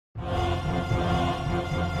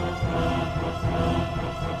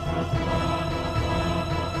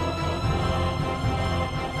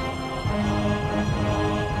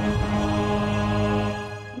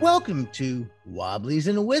welcome to Wobblies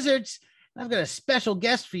and the Wizards. I've got a special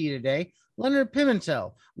guest for you today, Leonard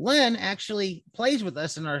Pimentel. Len actually plays with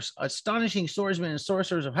us in our Astonishing Swordsmen and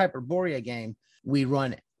Sorcerers of Hyperborea game we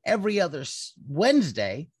run every other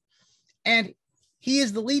Wednesday, and he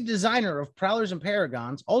is the lead designer of Prowlers and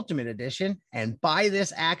Paragons Ultimate Edition and By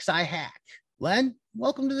This Axe I Hack. Len,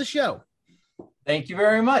 welcome to the show. Thank you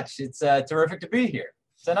very much. It's terrific to be here.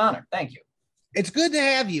 It's an honor. Thank you. It's good to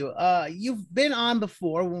have you. You've been on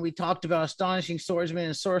before when we talked about Astonishing Swordsmen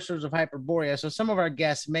and Sorcerers of Hyperborea, so some of our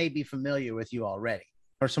guests may be familiar with you already,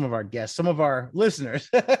 or some of our listeners.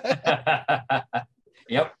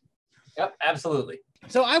 Yep, absolutely.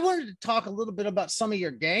 So I wanted to talk a little bit about some of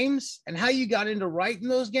your games and how you got into writing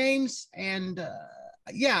those games. And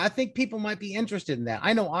I think people might be interested in that.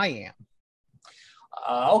 I know I am.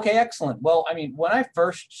 Okay, excellent. Well, I mean,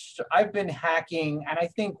 I've been hacking, and I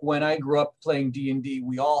think when I grew up playing D&D,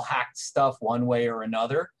 we all hacked stuff one way or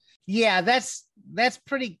another. Yeah, that's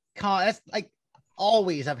pretty common. That's like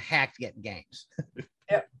always I've hacked games.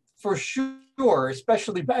 Yeah, for sure,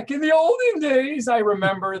 especially back in the olden days. I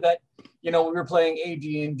remember that, we were playing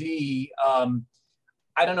AD&D.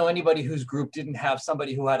 I don't know anybody whose group didn't have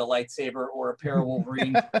somebody who had a lightsaber or a pair of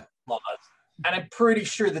Wolverine claws. And I'm pretty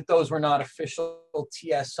sure that those were not official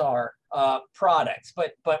TSR products,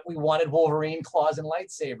 but we wanted Wolverine claws and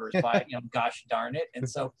lightsabers by, gosh darn it. And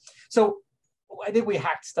so I think we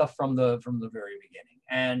hacked stuff from the very beginning.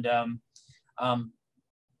 And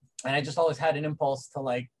I just always had an impulse to,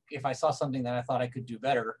 like, if I saw something that I thought I could do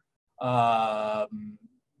better, I'm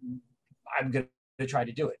going to try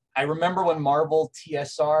to do it. I remember when Marvel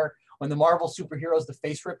TSR, when the Marvel Superheroes, the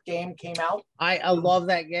Face Rip game came out. I love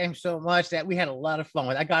that game so much that we had a lot of fun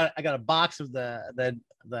with. I got a box of the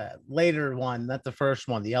later one, not the first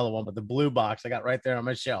one, the yellow one, but the blue box I got right there on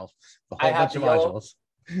my shelf. I have the yellow,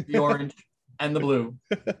 the orange, and the blue,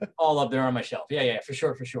 all up there on my shelf. Yeah, for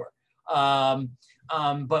sure.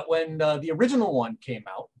 But when the original one came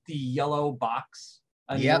out, the yellow box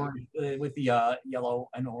and with the yellow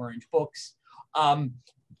and orange books,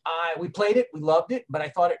 we played it, we loved it, but I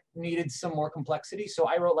thought it needed some more complexity. So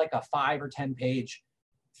I wrote like a 5 or 10 page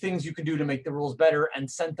things you can do to make the rules better and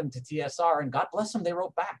sent them to TSR, and God bless them, they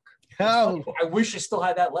wrote back. Oh. I wish I still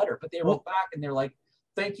had that letter, but they wrote back and they're like,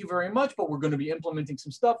 thank you very much, but we're going to be implementing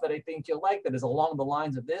some stuff that I think you'll like that is along the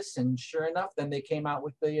lines of this. And sure enough, then they came out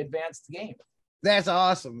with the advanced game. That's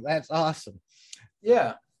awesome.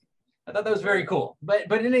 Yeah. I thought that was very cool.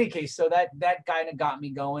 But in any case, so that kind of got me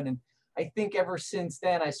going. And I think ever since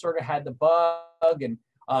then, I sort of had the bug, and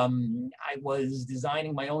I was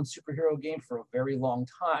designing my own superhero game for a very long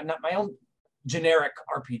time. Not my own generic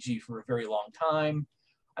RPG for a very long time.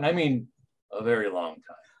 And I mean, a very long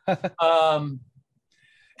time.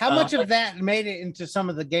 How much of that made it into some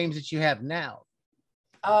of the games that you have now?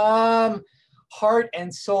 Heart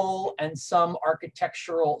and soul, and some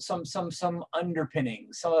architectural, some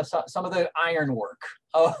underpinnings, some of the ironwork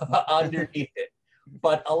underneath it.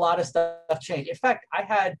 But a lot of stuff changed. In fact, I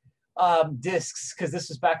had discs, because this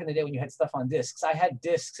was back in the day when you had stuff on discs. I had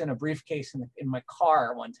discs in a briefcase in my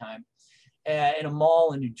car one time in a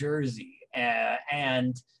mall in New Jersey.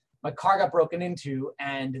 And my car got broken into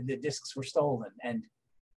and the discs were stolen. And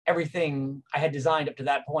everything I had designed up to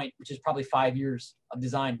that point, which is probably 5 years of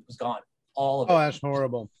design, was gone. All of it. Oh, that's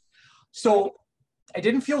horrible. So I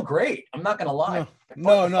didn't feel great. I'm not going to lie.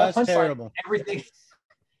 No, that's terrible.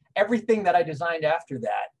 Everything that I designed after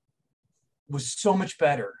that was so much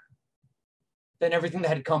better than everything that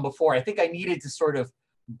had come before. I think I needed to sort of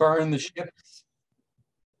burn the ships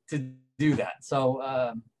to do that. So,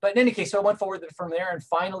 but in any case, so I went forward from there. And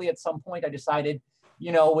finally, at some point, I decided,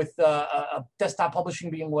 with desktop publishing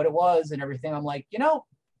being what it was and everything, I'm like,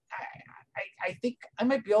 I think I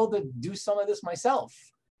might be able to do some of this myself.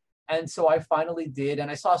 And so I finally did.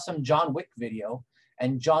 And I saw some John Wick video.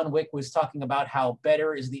 And John Wick was talking about how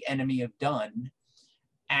better is the enemy of done.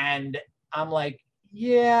 And I'm like,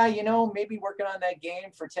 yeah, maybe working on that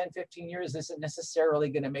game for 10, 15 years isn't necessarily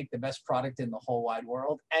going to make the best product in the whole wide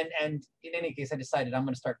world. And in any case, I decided I'm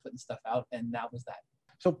going to start putting stuff out. And that was that.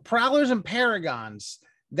 So Prowlers and Paragons,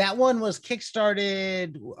 that one was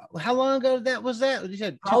kickstarted. How long ago was that? You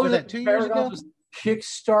said was that 2 years ago? Was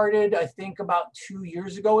kickstarted, I think about 2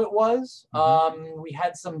 years ago it was. Mm-hmm. We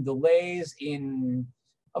had some delays in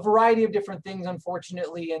a variety of different things,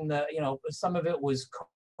 unfortunately. And some of it was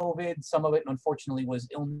COVID, some of it unfortunately was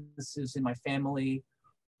illnesses in my family.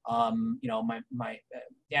 I don't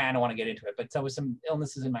want to get into it, but there was some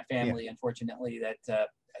illnesses in my family, unfortunately, that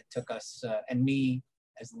took us and me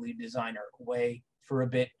as the lead designer away for a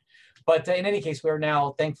bit. But in any case, we're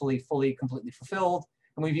now thankfully completely fulfilled.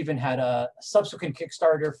 And we've even had a subsequent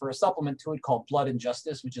Kickstarter for a supplement to it called Blood and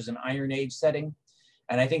Justice, which is an Iron Age setting.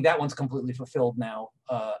 And I think that one's completely fulfilled now,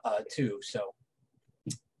 too. So,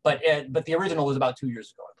 but the original was about 2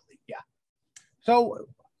 years ago, I believe. Yeah. So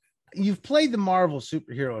you've played the Marvel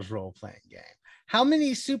superheroes role-playing game. How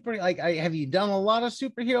many have you done a lot of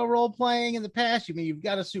superhero role-playing in the past? You mean you've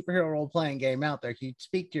got a superhero role-playing game out there? Can you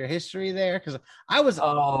speak to your history there? Because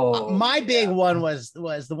my big one was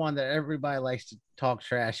the one that everybody likes to talk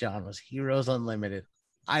trash on, was Heroes Unlimited.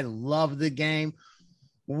 I love the game.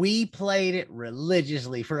 We played it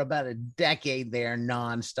religiously for about a decade there,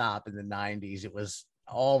 nonstop in the 90s. It was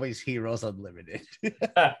always Heroes Unlimited.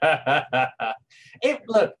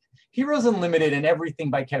 Look, Heroes Unlimited and everything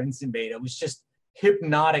by Kevin Simbada was just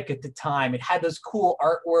hypnotic at the time. It had this cool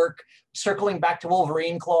artwork circling back to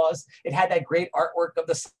Wolverine claws. It had that great artwork of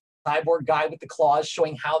the cyborg guy with the claws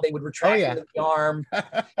showing how they would retract into the arm.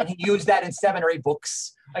 And he used that in 7 or 8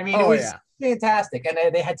 books. I mean, it was fantastic. And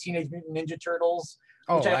they had Teenage Mutant Ninja Turtles,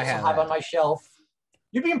 which I also have on my shelf.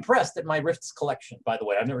 You'd be impressed at my Rifts collection, by the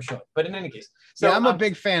way. I've never shown it, but in any case. So I'm a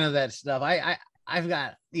big fan of that stuff. I've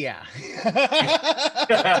got that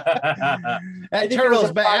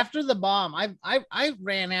Turtles, but after the bomb, I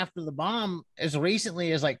ran after the bomb as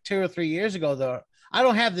recently as like 2 or 3 years ago. Though I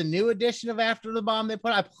don't have the new edition of After the Bomb they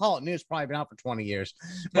put. I call it new. It's probably been out for 20 years,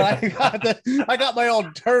 but I got my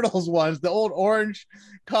old Turtles ones, the old orange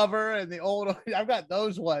cover and the old. I've got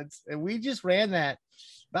those ones, and we just ran that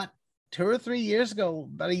about 2 or 3 years ago,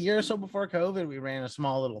 about a year or so before COVID. We ran a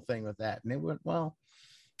small little thing with that, and it went well.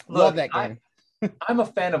 Love that game. I'm a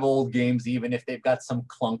fan of old games, even if they've got some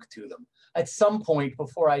clunk to them. At some point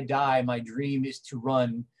before I die, my dream is to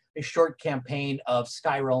run a short campaign of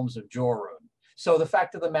Skyrealms of Jorun. So the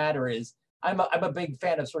fact of the matter is, I'm a big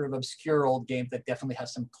fan of sort of obscure old games that definitely have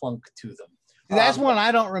some clunk to them. That's one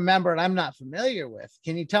I don't remember and I'm not familiar with.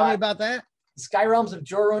 Can you tell me about that? Skyrealms of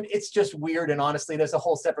Jorun, it's just weird, and honestly, there's a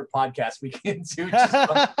whole separate podcast we can do just on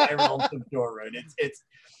Skyrealms of Jorun.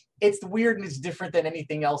 It's weird and it's different than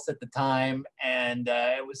anything else at the time, and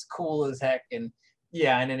it was cool as heck. And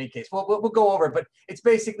yeah, in any case, we'll go over it, but it's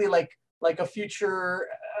basically like a future.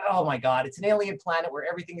 Oh my God, it's an alien planet where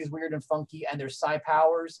everything is weird and funky, and there's psi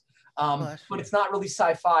powers. But it's not really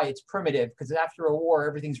sci-fi. It's primitive because after a war,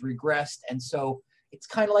 everything's regressed, and so it's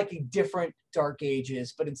kind of like a different Dark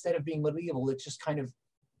Ages, but instead of being medieval, it's just kind of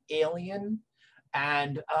alien.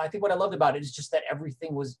 And I think what I loved about it is just that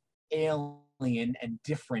everything was alien and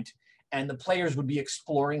different, and the players would be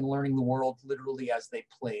exploring, learning the world literally as they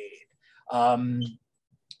played.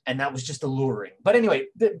 And that was just alluring. But anyway,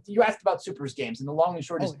 you asked about Supers games, and the long and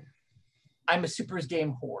short is I'm a Supers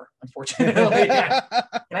game whore, unfortunately.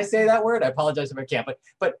 Can I say that word? I apologize if I can't.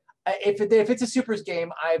 But if it's a Supers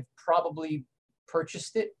game, I've probably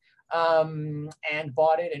purchased it and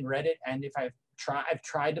bought it and read it, and if I've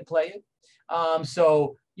tried to play it.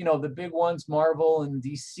 So the big ones, Marvel and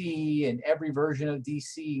DC, and every version of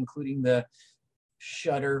DC, including the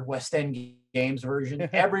Shudder West End Games version,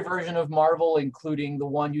 every version of Marvel, including the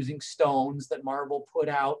one using stones that Marvel put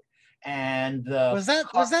out. And was that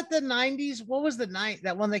the 90s? What was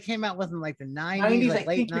that one they came out with in like the 90s? Like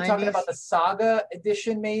I think you're talking about the Saga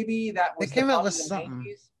edition, maybe. That was they came out with something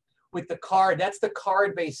 90s. With the card, that's the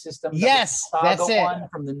card-based system. Yes, that's it. One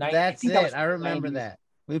from the 90s. That's it. I remember 90s. That.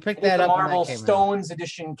 We picked that up. The Marvel Stones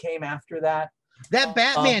edition came after that. That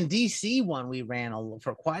Batman DC one we ran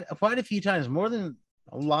for quite a few times, more than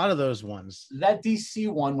a lot of those ones. That DC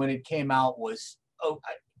one, when it came out,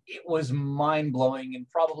 it was mind-blowing and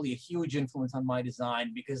probably a huge influence on my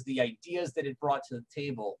design, because the ideas that it brought to the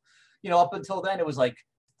table, up until then it was like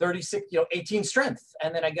 36, 18 strength,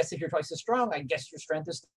 and then I guess if you're twice as strong, I guess your strength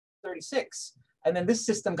is 36. And then this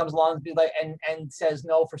system comes along and says,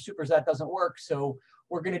 no, for supers that doesn't work. So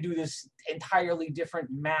we're going to do this entirely different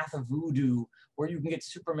math of voodoo where you can get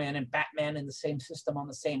Superman and Batman in the same system on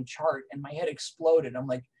the same chart. And my head exploded. I'm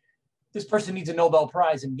like, this person needs a Nobel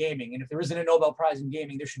Prize in gaming. And if there isn't a Nobel Prize in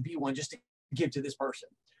gaming, there should be one just to give to this person.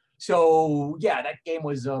 So yeah, that game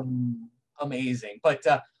was amazing. But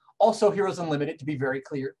also Heroes Unlimited, to be very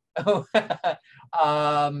clear.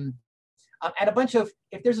 And a bunch of,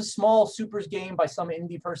 if there's a small supers game by some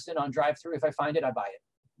indie person on drive-thru, if I find it, I buy it.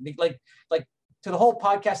 Like to the whole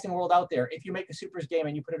podcasting world out there, if you make a supers game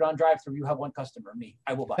and you put it on drive-thru, you have one customer, me.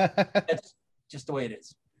 I will buy it. That's just the way it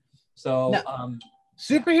is. So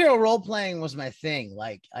superhero role-playing was my thing.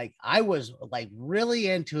 Like I was like really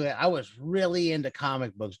into it. I was really into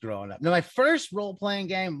comic books growing up. Now my first role-playing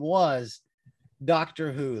game was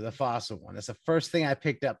Doctor Who, the fossil one. That's the first thing I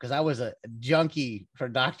picked up because I was a junkie for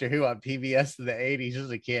Doctor Who on PBS in the 80s as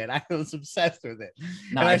a kid. I was obsessed with it. Nice.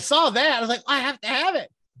 And I saw that. I was like, I have to have it.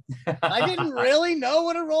 I didn't really know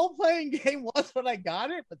what a role-playing game was when I got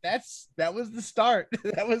it, but that was the start.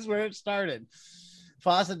 That was where it started.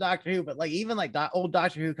 Fawcett Doctor Who, but like even like old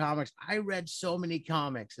Doctor Who comics, I read so many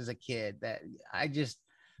comics as a kid that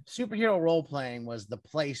superhero role-playing was the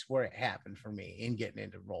place where it happened for me in getting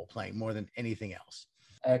into role-playing more than anything else.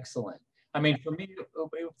 Excellent. I mean, for me,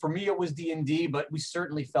 it was D&D, but we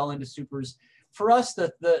certainly fell into supers. For us,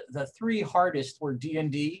 the three hardest were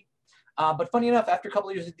D&D. But funny enough, after a couple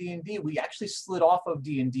of years of D&D, we actually slid off of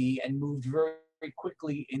D&D and moved very, very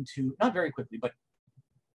quickly into, not very quickly, but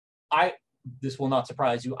this will not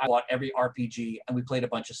surprise you, I bought every RPG and we played a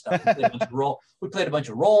bunch of stuff. We played a bunch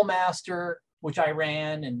of Rollmaster, which I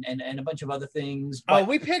ran, and a bunch of other things. But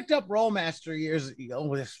we picked up Rollmaster years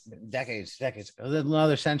ago, decades ago,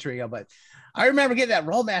 another century ago. But I remember getting that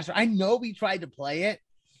Rollmaster. I know we tried to play it.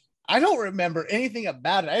 I don't remember anything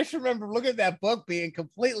about it. I just remember looking at that book being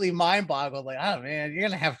completely mind-boggled. Like, oh man, you're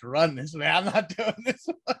gonna have to run this, man. I'm not doing this.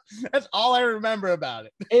 That's all I remember about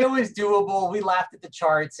it. It was doable. We laughed at the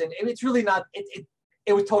charts, and it's really not.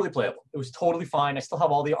 It was totally playable. It was totally fine. I still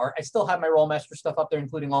have all the art. I still have my Rollmaster stuff up there,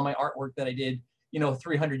 including all my artwork that I did,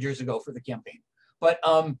 300 years ago for the campaign. But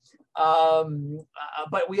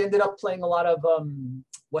we ended up playing a lot of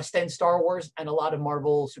West End Star Wars and a lot of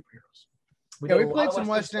Marvel superheroes. We played some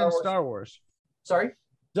West End Star Wars. Sorry?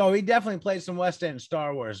 So we definitely played some West End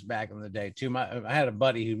Star Wars back in the day too. I had a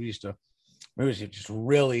buddy who was just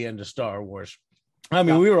really into Star Wars. I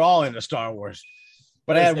mean, we were all into Star Wars,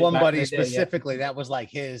 but I had one buddy specifically that was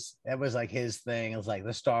like his thing. It was like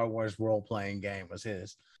the Star Wars role-playing game was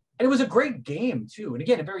his. And it was a great game too. And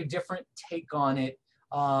again, a very different take on it.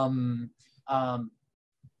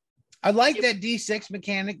 I like that D6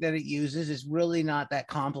 mechanic that it uses. It's really not that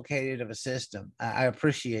complicated of a system. I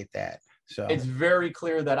appreciate that. So it's very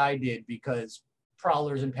clear that I did, because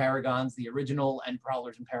Prowlers and Paragons, the original, and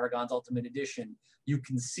Prowlers and Paragons Ultimate Edition, you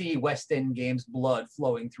can see West End Games blood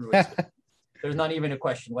flowing through it. There's not even a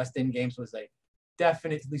question. West End Games was a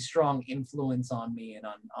definitely strong influence on me and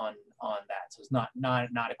on that. So it's not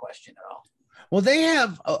a question at all. Well, they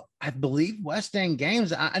have, I believe, West End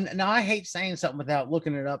Games. Now, I hate saying something without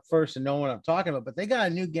looking it up first and knowing what I'm talking about, but they got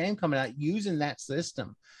a new game coming out using that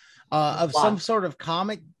system of some sort of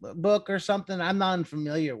comic book or something I'm not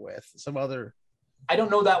familiar with. Some other. I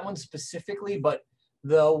don't know that one specifically, but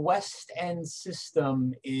the West End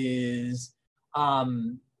system is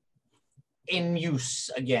in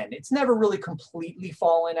use again. It's never really completely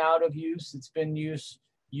fallen out of use. It's been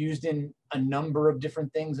used in a number of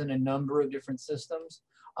different things in a number of different systems.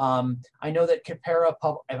 I know that Capera,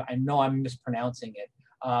 I know I'm mispronouncing it,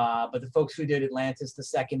 but the folks who did Atlantis, the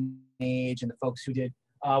Second Age, and the folks who did,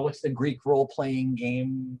 what's the Greek role-playing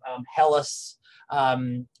game, Hellas,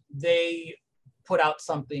 they put out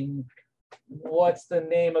something. What's the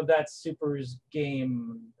name of that supers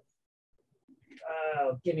game?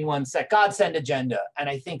 Give me one sec. Godsend Agenda. And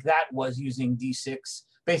I think that was using D6,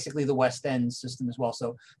 basically the West End system as well.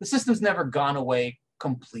 So the system's never gone away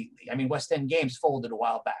completely. I mean, West End Games folded a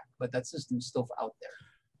while back, but that system's still out there.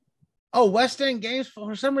 Oh, West End Games,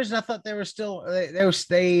 for some reason I thought they were still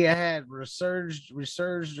they had resurged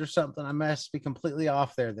or something. I must be completely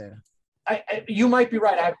off there then. You might be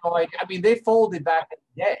right. I have no idea. I mean, they folded back in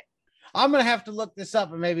the day. I'm gonna have to look this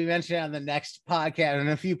up and maybe mention it on the next podcast and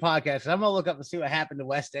a few podcasts. I'm gonna look up and see what happened to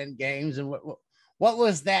West End Games and what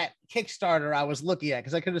was that Kickstarter I was looking at,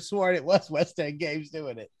 because I could have sworn it was West End Games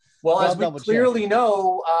doing it. Well, as we clearly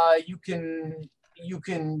know, you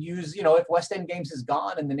can use, if West End Games is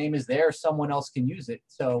gone and the name is there, someone else can use it.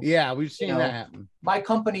 So yeah, we've seen that happen. My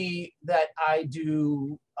company that I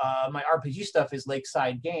do my RPG stuff is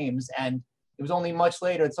Lakeside Games, and it was only much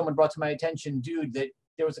later that someone brought to my attention, dude, that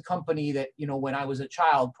there was a company that, when I was a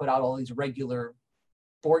child, put out all these regular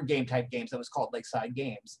board game type games that was called Lakeside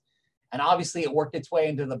Games. And obviously it worked its way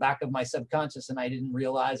into the back of my subconscious and I didn't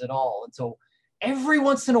realize at all. And so every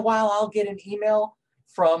once in a while I'll get an email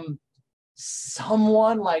from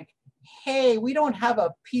someone like, hey, we don't have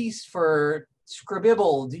a piece for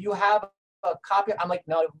Scribble. Do you have a copy? I'm like,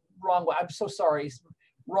 no, wrong. I'm so sorry.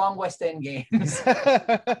 Wrong West End Games.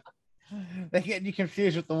 They get you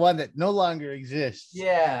confused with the one that no longer exists.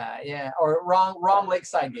 Yeah. Or wrong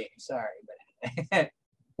Lakeside Games. Sorry. But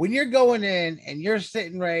when you're going in and you're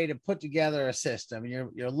sitting ready to put together a system and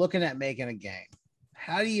you're looking at making a game,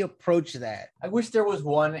 how do you approach that? I wish there was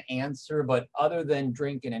one answer, but other than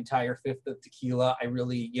drink an entire fifth of tequila, I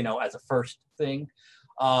really, as a first thing,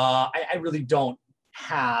 I really don't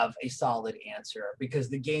have a solid answer because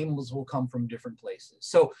the games will come from different places.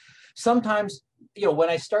 So sometimes, when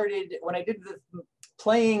I did the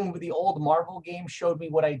playing with the old Marvel game showed me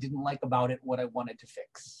what I didn't like about it, what I wanted to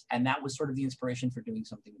fix. And that was sort of the inspiration for doing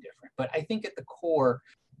something different. But I think at the core,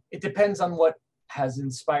 it depends on what has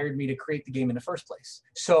inspired me to create the game in the first place.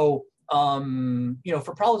 So,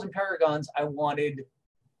 for Prowlers and Paragons, I wanted,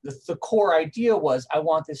 the core idea was I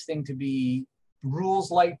want this thing to be rules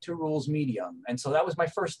light to rules medium. And so that was my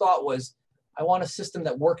first thought was, I want a system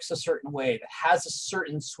that works a certain way, that has a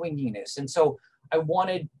certain swinginess. And so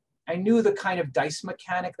I knew the kind of dice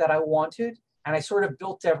mechanic that I wanted, and I sort of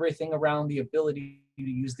built everything around the ability to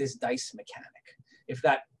use this dice mechanic, if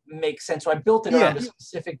that makes sense. So I built it around a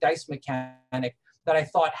specific dice mechanic that I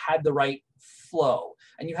thought had the right flow.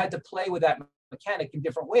 And you had to play with that mechanic in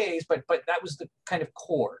different ways, but that was the kind of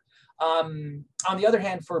core. On the other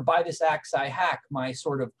hand, for By This Axe I Hack, my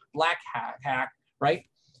sort of black hack, right?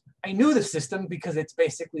 I knew the system because it's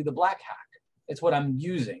basically the black hack. It's what I'm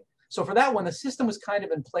using. So for that one, the system was kind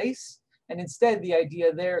of in place. And instead, the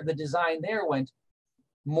idea there, the design there went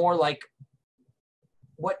more like,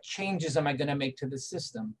 what changes am I going to make to the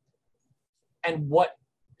system? And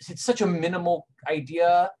it's such a minimal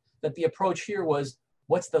idea that the approach here was,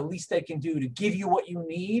 what's the least I can do to give you what you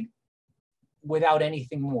need without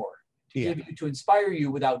anything more? To inspire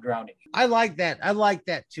you without drowning you. I like that. I like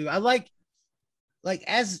that too. I like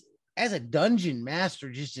as a dungeon master,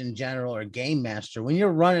 just in general, or game master, when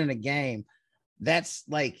you're running a game, that's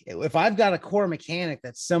like, if I've got a core mechanic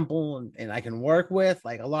that's simple and I can work with,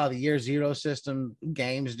 like a lot of the Year Zero system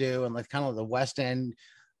games do, and like kind of the West End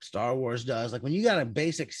Star Wars does, like when you got a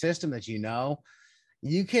basic system that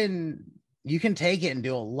you can take it and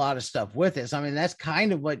do a lot of stuff with it. So, I mean, that's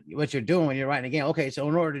kind of what you're doing when you're writing a game. Okay, so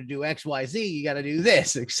in order to do X, Y, Z, you got to do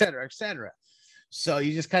this, et cetera, et cetera. So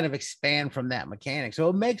you just kind of expand from that mechanic. So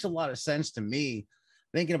it makes a lot of sense to me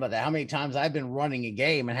thinking about that. How many times I've been running a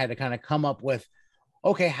game and had to kind of come up with,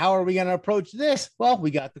 okay, how are we going to approach this? Well,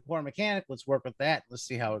 we got the core mechanic. Let's work with that. Let's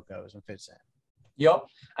see how it goes and fits in. Yep.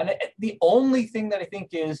 And the only thing that I think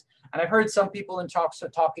is, and I've heard some people in talks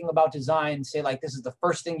talking about design say, like, this is the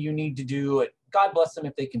first thing you need to do. God bless them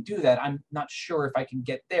if they can do that. I'm not sure if I can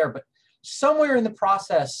get there, but somewhere in the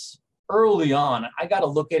process early on, I got to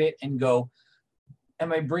look at it and go,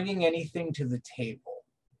 am I bringing anything to the table?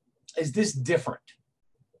 Is this different?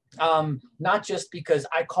 Not just because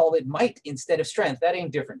I call it might instead of strength. That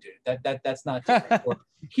ain't different, dude. That's not different. Or,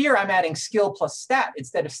 here I'm adding skill plus stat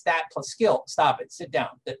instead of stat plus skill. Stop it. Sit down.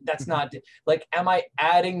 That's not like, am I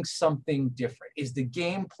adding something different? Is the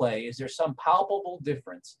gameplay, is there some palpable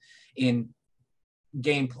difference in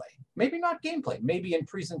gameplay? Maybe not gameplay, maybe in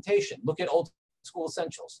presentation. Look at Old School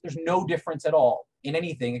Essentials. There's no difference at all in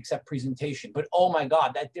anything except presentation. But oh my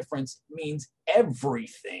God, that difference means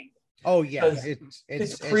everything. Oh yeah,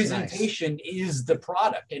 its presentation is the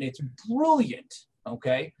product, and it's brilliant.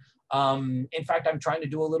 Okay, in fact, I'm trying to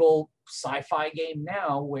do a little sci-fi game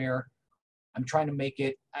now where I'm trying to make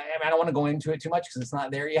it. I don't want to go into it too much because it's not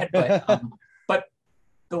there yet, but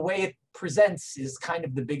the way it presents is kind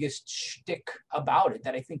of the biggest shtick about it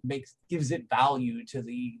that I think gives it value to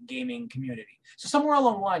the gaming community. So somewhere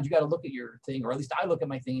along the lines, you got to look at your thing, or at least I look at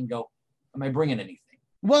my thing and go, am I bringing anything?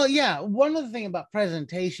 Well, yeah. One other thing about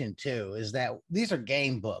presentation too is that these are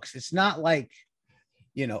game books. It's not like,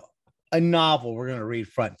 a novel we're going to read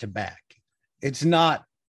front to back. It's not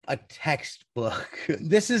a textbook.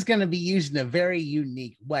 This is going to be used in a very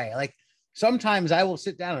unique way. Like sometimes I will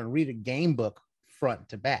sit down and read a game book front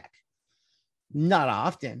to back. Not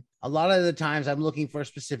often. A lot of the times I'm looking for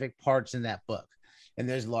specific parts in that book, and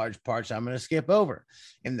there's large parts I'm going to skip over.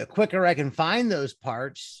 And the quicker I can find those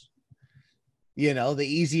parts, the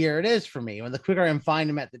easier it is for me. When the quicker I can find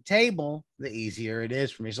them at the table, the easier it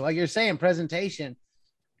is for me. So like you're saying, presentation,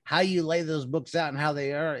 how you lay those books out and how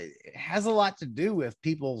they are, it has a lot to do with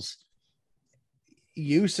people's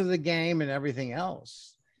use of the game and everything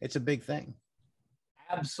else. It's a big thing.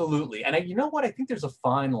 Absolutely. And you know what? I think there's a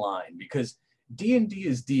fine line because D&D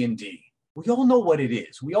is D&D. We all know what it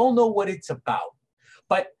is. We all know what it's about.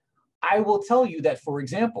 But I will tell you that, for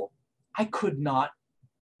example, I could not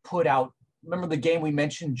put out, remember the game we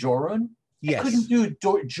mentioned, Jorun? Yes. I couldn't do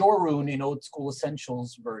Jorun in Old School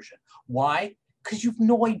Essentials version. Why? Because you have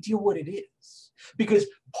no idea what it is. Because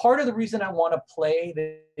part of the reason I want to play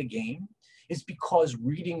the game is because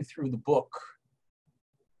reading through the book,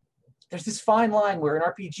 there's this fine line where an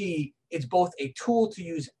RPG is both a tool to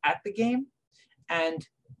use at the game and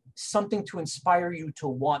something to inspire you to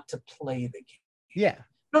want to play the game. Yeah.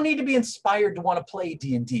 You don't need to be inspired to want to play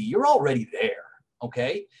D&D. You're already there.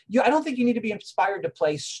 Okay. I don't think you need to be inspired to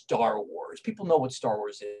play Star Wars. People know what Star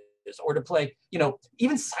Wars is, or to play,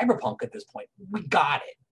 even Cyberpunk at this point. We got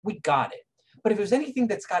it. But if there's anything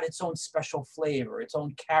that's got its own special flavor, its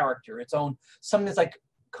own character, its own something that's like,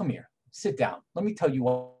 come here, sit down. Let me tell you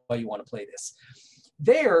why you want to play this.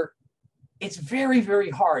 It's very, very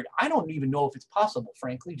hard. I don't even know if it's possible,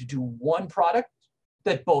 frankly, to do one product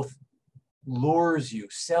that both lures you,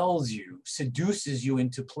 sells you, seduces you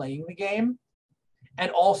into playing the game, and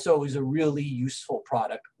also is a really useful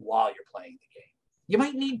product while you're playing the game. You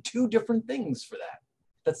might need two different things for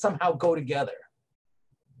that somehow go together.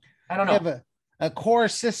 I don't know. You have a core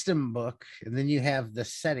system book, and then you have the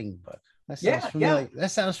setting book. That sounds familiar. Yeah.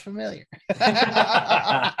 That sounds familiar.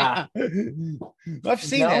 I've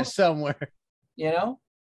seen that somewhere.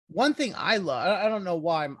 One thing I love, I don't know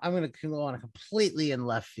why, I'm going to go on a completely in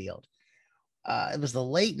left field. It was the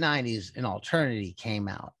late 90s and Alternity came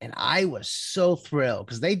out, and I was so thrilled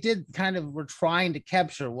because they were trying to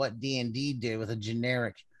capture what D&D did with a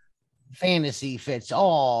generic fantasy fits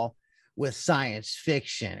all with science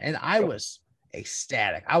fiction, and I was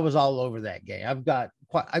ecstatic. I was all over that game. I've got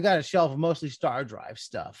a shelf of mostly Star Drive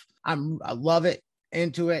stuff. I love it,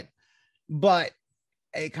 into it, but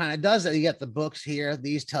it kind of does it. You got the books here.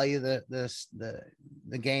 These tell you the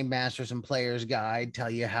game masters and players guide,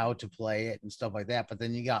 tell you how to play it and stuff like that. But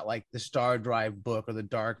then you got like the Star Drive book or the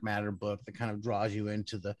Dark Matter book that kind of draws you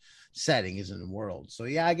into the settings in the world. So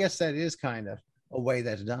yeah, I guess that is kind of a way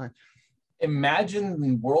that's done. Imagine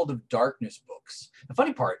the World of Darkness books. The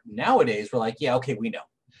funny part, nowadays we're like, yeah, okay, we know.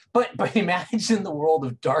 But imagine the World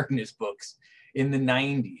of Darkness books in the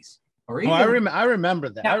 90s. Or even, I remember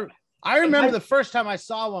that. Now, I remember the first time I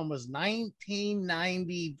saw one was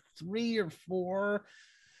 1993 or 4.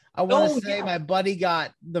 I want to say my buddy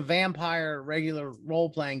got the Vampire regular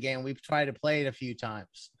role-playing game. We've tried to play it a few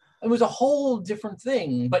times. It was a whole different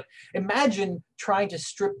thing. But imagine trying to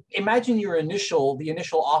imagine the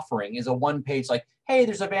initial offering is a one-page, like, hey,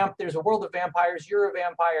 there's a world of vampires. You're a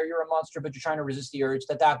vampire, you're a monster, but you're trying to resist the urge.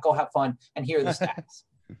 Go have fun, and here are the stats.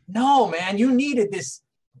 No, man, you needed this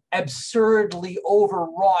absurdly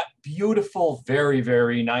overwrought, beautiful, very,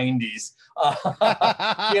 very 90s,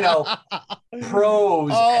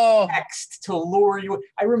 prose and text to lure you.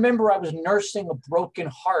 I remember I was nursing a broken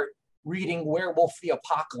heart reading Werewolf the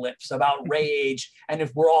Apocalypse about rage, and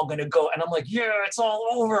if we're all going to go, and I'm like, yeah, it's all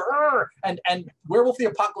over. And Werewolf the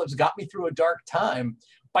Apocalypse got me through a dark time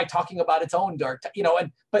by talking about its own dark time,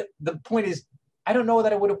 but the point is, I don't know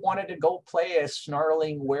that I would have wanted to go play a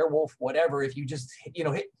snarling werewolf, whatever, if you just,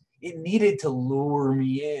 it needed to lure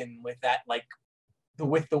me in with that, like,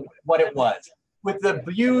 with what it was, with the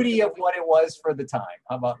beauty of what it was for the time.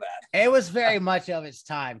 How about that? It was very much of its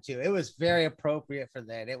time too. It was very appropriate for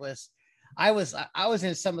that. I was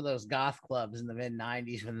in some of those goth clubs in the mid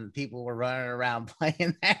 90s when people were running around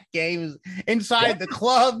playing that game inside the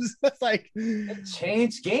clubs. It's like, it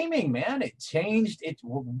changed gaming, man.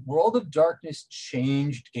 World of Darkness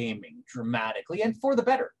changed gaming dramatically and for the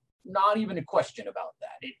better. Not even a question about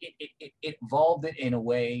that. It evolved it in a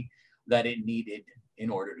way that it needed in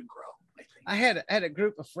order to grow, I think. I had a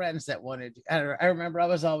group of friends that wanted, I remember I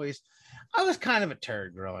was kind of a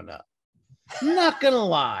turd growing up. I'm not gonna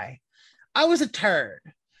lie. I was a turd.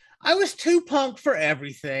 I was too punk for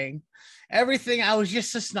everything. I was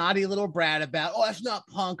just a snotty little brat about, that's not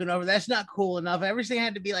punk enough, that's not cool enough. Everything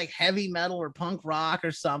had to be like heavy metal or punk rock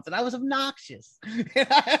or something. I was obnoxious.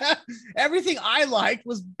 Everything I liked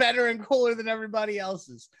was better and cooler than everybody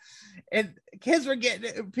else's. And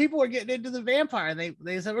people were getting into the vampire, and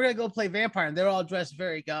they said, we're gonna go play vampire, and they're all dressed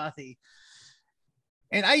very gothy.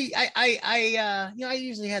 And I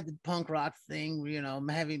usually had the punk rock thing,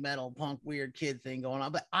 heavy metal punk weird kid thing going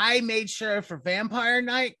on, but I made sure for vampire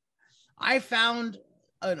night, I found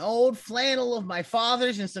an old flannel of my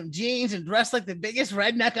father's and some jeans and dressed like the biggest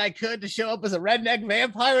redneck I could to show up as a redneck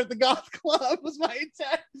vampire at the goth club was my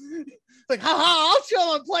intent. Like, I'll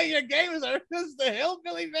show them play your game as the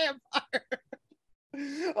hillbilly vampire.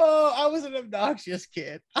 Oh, I was an obnoxious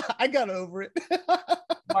kid. I got over it.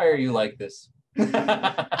 Why are you like this?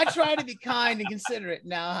 I try to be kind and considerate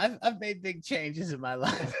now. I've made big changes in my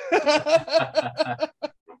life.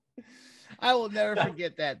 I will never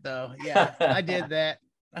forget that, though. Yeah, I did that.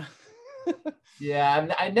 Yeah,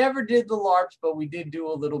 I never did the LARPs, but we did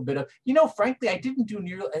do a little bit of, frankly, I didn't do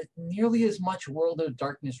nearly as much World of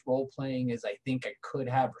Darkness role-playing as I think I could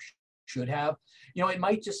have or should have. It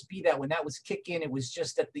might just be that when that was kicking, it was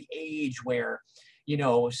just at the age where,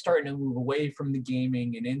 starting to move away from the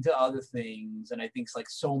gaming and into other things. And I think it's like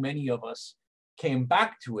so many of us, came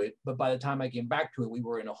back to it, but by the time I came back to it, we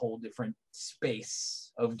were in a whole different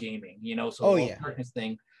space of gaming, you know. So the Darkness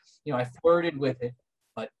thing, you know, I flirted with it,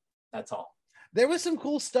 but that's all. There was some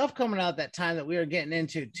cool stuff coming out that time that we were getting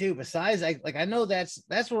into too. Besides, I know that's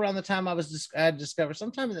around the time I discovered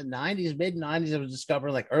sometime in the 90s, mid 90s, I was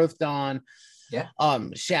discovering like Earth Dawn,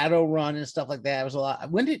 Shadowrun and stuff like that. It was a lot.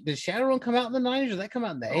 When did Shadowrun come out in the 90s, or did that come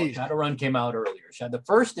out in the 80s? Shadowrun came out earlier. The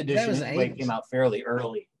first edition anyway came out fairly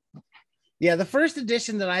early. Yeah, the first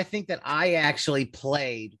edition that I think that I actually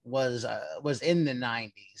played was in the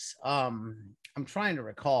 90s. I'm trying to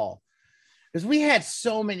recall, because we had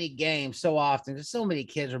so many games so often, because so many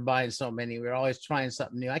kids were buying so many. We were always trying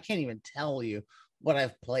something new. I can't even tell you what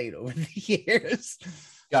I've played over the years.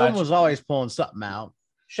 Gotcha. Someone was always pulling something out.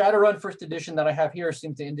 Shadowrun first edition that I have here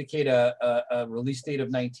seems to indicate a release date of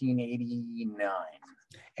 1989.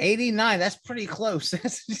 89, that's pretty close.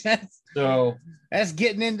 That's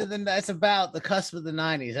getting into that's about the cusp of the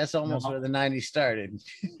 90s. That's almost where the 90s started.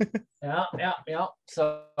 yeah.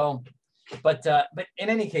 So but in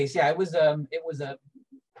any case, it was an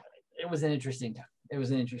interesting time. It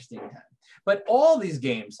was an interesting time. But all these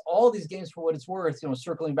games for what it's worth, you know,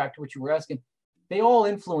 circling back to what you were asking, they all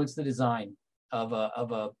influence the design of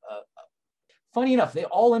a funny enough, they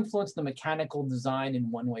all influence the mechanical design in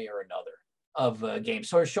one way or another of a game.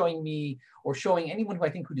 So showing me, or showing anyone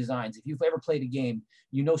who designs, if you've ever played a game,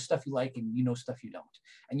 you know stuff you like and you know stuff you don't.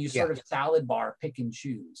 And you sort of salad bar, pick and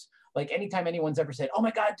choose. Like anytime anyone's ever said, oh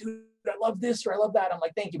my God, dude, I love this or I love that, I'm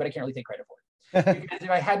like, thank you, but I can't really take credit for it. Because if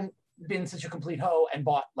I hadn't been such a complete hoe and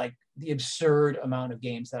bought like the absurd amount of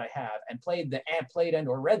games that I have and played and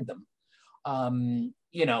or read them,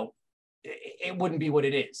 you know, it wouldn't be what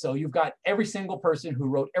it is. So you've got every single person who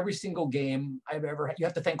wrote every single game I've ever had. You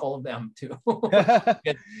have to thank all of them too. I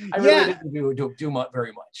really didn't do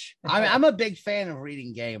very much. I'm a big fan of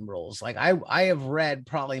reading game rules. Like I have read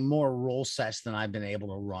probably more rule sets than I've been able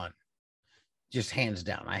to run. Just hands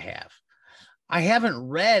down, I have. I haven't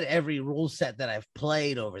read every rule set that I've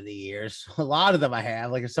played over the years. A lot of them I have.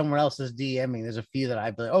 Like if someone else is DMing, there's a few that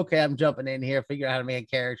I've been like, okay, I'm jumping in here, figure out how to make a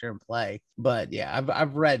character and play. But yeah,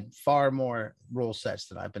 I've read far more rule sets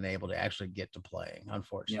than I've been able to actually get to playing,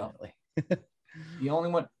 unfortunately. Yeah. The only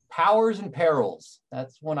one, Powers and Perils.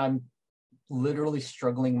 That's when I'm literally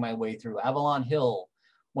struggling my way through. Avalon Hill,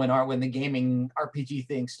 when the gaming RPG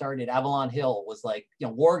thing started, Avalon Hill was like, you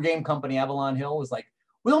know, war game company Avalon Hill was like,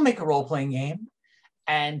 we'll make a role-playing game.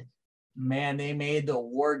 And man, they made the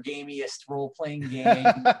war gamiest role-playing game.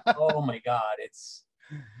 Oh my God. It's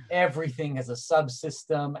everything has a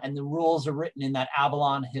subsystem and the rules are written in that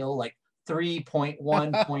Avalon Hill, like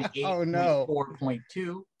 3.1.8.4.2, oh, no.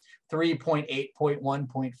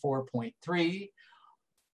 3.8.1.4.3.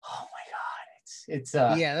 Oh my God. It's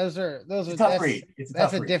those are tough read.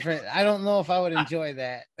 That's a different. I don't know if I would enjoy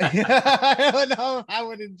that. I don't know if I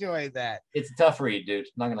would enjoy that. It's a tough read, dude.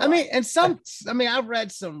 Not gonna lie. I've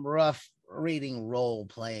read some rough reading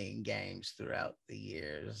role-playing games throughout the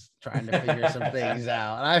years, trying to figure some things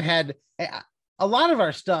out. And I've had a lot of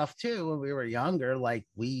our stuff too when we were younger, like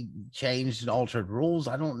we changed and altered rules.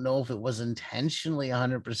 I don't know if it was intentionally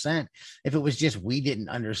 100%, if it was just we didn't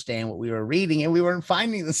understand what we were reading and we weren't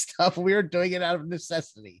finding the stuff. We were doing it out of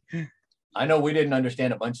necessity. I know we didn't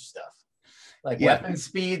understand a bunch of stuff, like weapon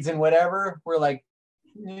speeds and whatever. We're like,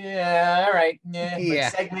 yeah, all right,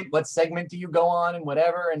 what segment do you go on and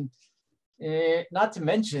whatever. And not to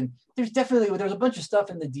mention, there's a bunch of stuff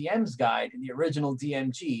in the DM's guide, in the original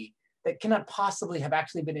DMG, that cannot possibly have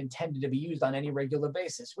actually been intended to be used on any regular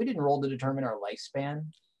basis. We didn't roll to determine our lifespan.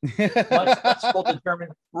 Let's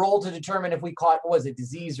roll to determine if we caught,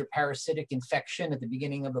 disease or parasitic infection at the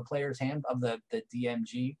beginning of the player's hand of the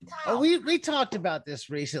DMG. Oh, we talked about this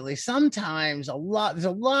recently. Sometimes there's a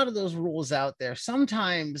lot of those rules out there.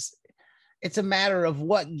 Sometimes it's a matter of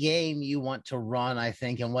what game you want to run, I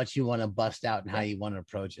think, and what you want to bust out and how you want to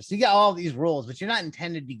approach it. So you got all these rules, but you're not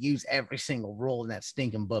intended to use every single rule in that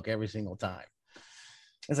stinking book every single time.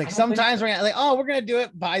 It's like sometimes we're going to do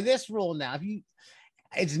it by this rule now.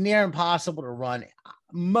 It's near impossible to run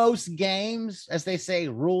most games, as they say,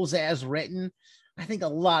 rules as written. I think a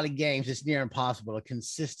lot of games, it's near impossible to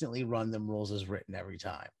consistently run them rules as written every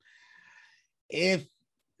time.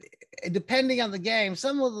 Depending on the game,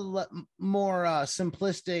 some of the more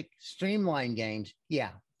simplistic, streamlined games,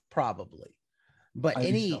 probably. But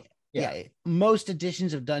most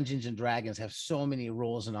editions of Dungeons and Dragons have so many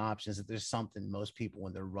rules and options that there's something most people,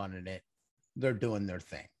 when they're running it, they're doing their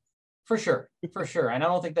thing. For sure. And I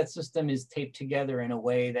don't think that system is taped together in a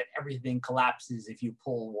way that everything collapses if you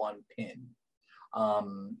pull one pin.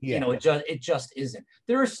 You know, it just isn't.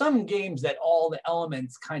 There are some games that all the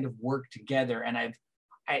elements kind of work together, and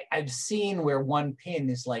I've seen where one pin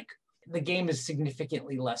is like, the game is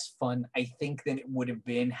significantly less fun, I think, than it would have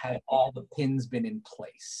been had all the pins been in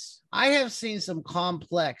place. I have seen some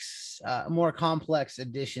complex, more complex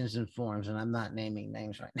additions and forms, and I'm not naming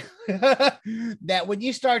names right now, that when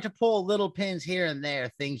you start to pull little pins here and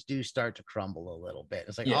there, things do start to crumble a little bit.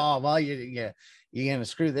 It's like, oh, well, you're going to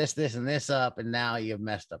screw this, and this up, and now you've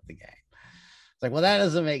messed up the game. It's like, well, that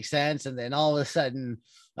doesn't make sense. And then all of a sudden,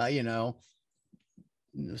 you know,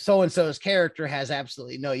 so-and-so's character has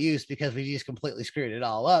absolutely no use because we just completely screwed it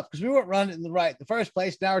all up because we weren't running it in the first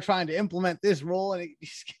place. Now we're trying to implement this rule and it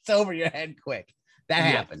just gets over your head quick. That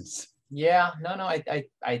happens. Yeah, no, I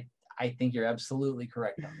think you're absolutely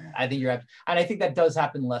correct on that. I think and I think that does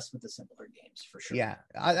happen less with the simpler games for sure. Yeah,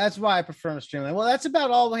 that's why I prefer them streaming. Well, that's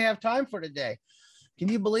about all we have time for today. Can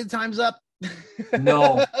you believe time's up?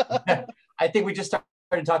 No, I think we just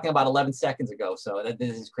started talking about 11 seconds ago, so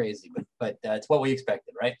this is crazy, but it's what we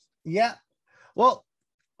expected, right? Yeah. Well,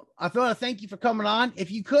 I want to thank you for coming on.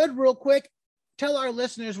 If you could, real quick, tell our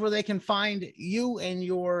listeners where they can find you and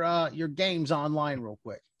your games online, real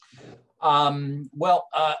quick.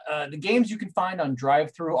 The games you can find on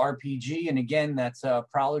Drive-Thru RPG, and again, that's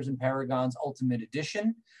Prowlers and Paragons Ultimate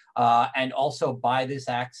Edition, and also Buy This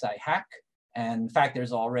Axe I Hack. And in fact,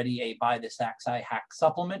 there's already a Buy This Axe I Hack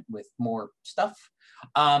supplement with more stuff.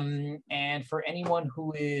 And for anyone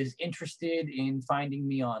who is interested in finding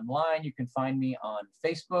me online, you can find me on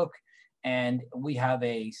Facebook. And we have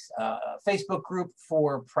a Facebook group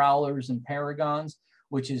for Prowlers and Paragons,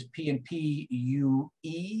 which is PNPUE.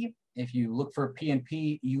 If you look for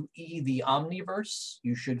PNPUE, the Omniverse,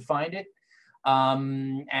 you should find it.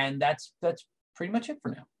 And that's pretty much it for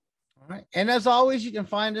now. All right. And as always, you can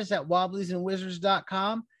find us at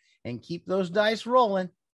wobbliesandwizards.com and keep those dice rolling.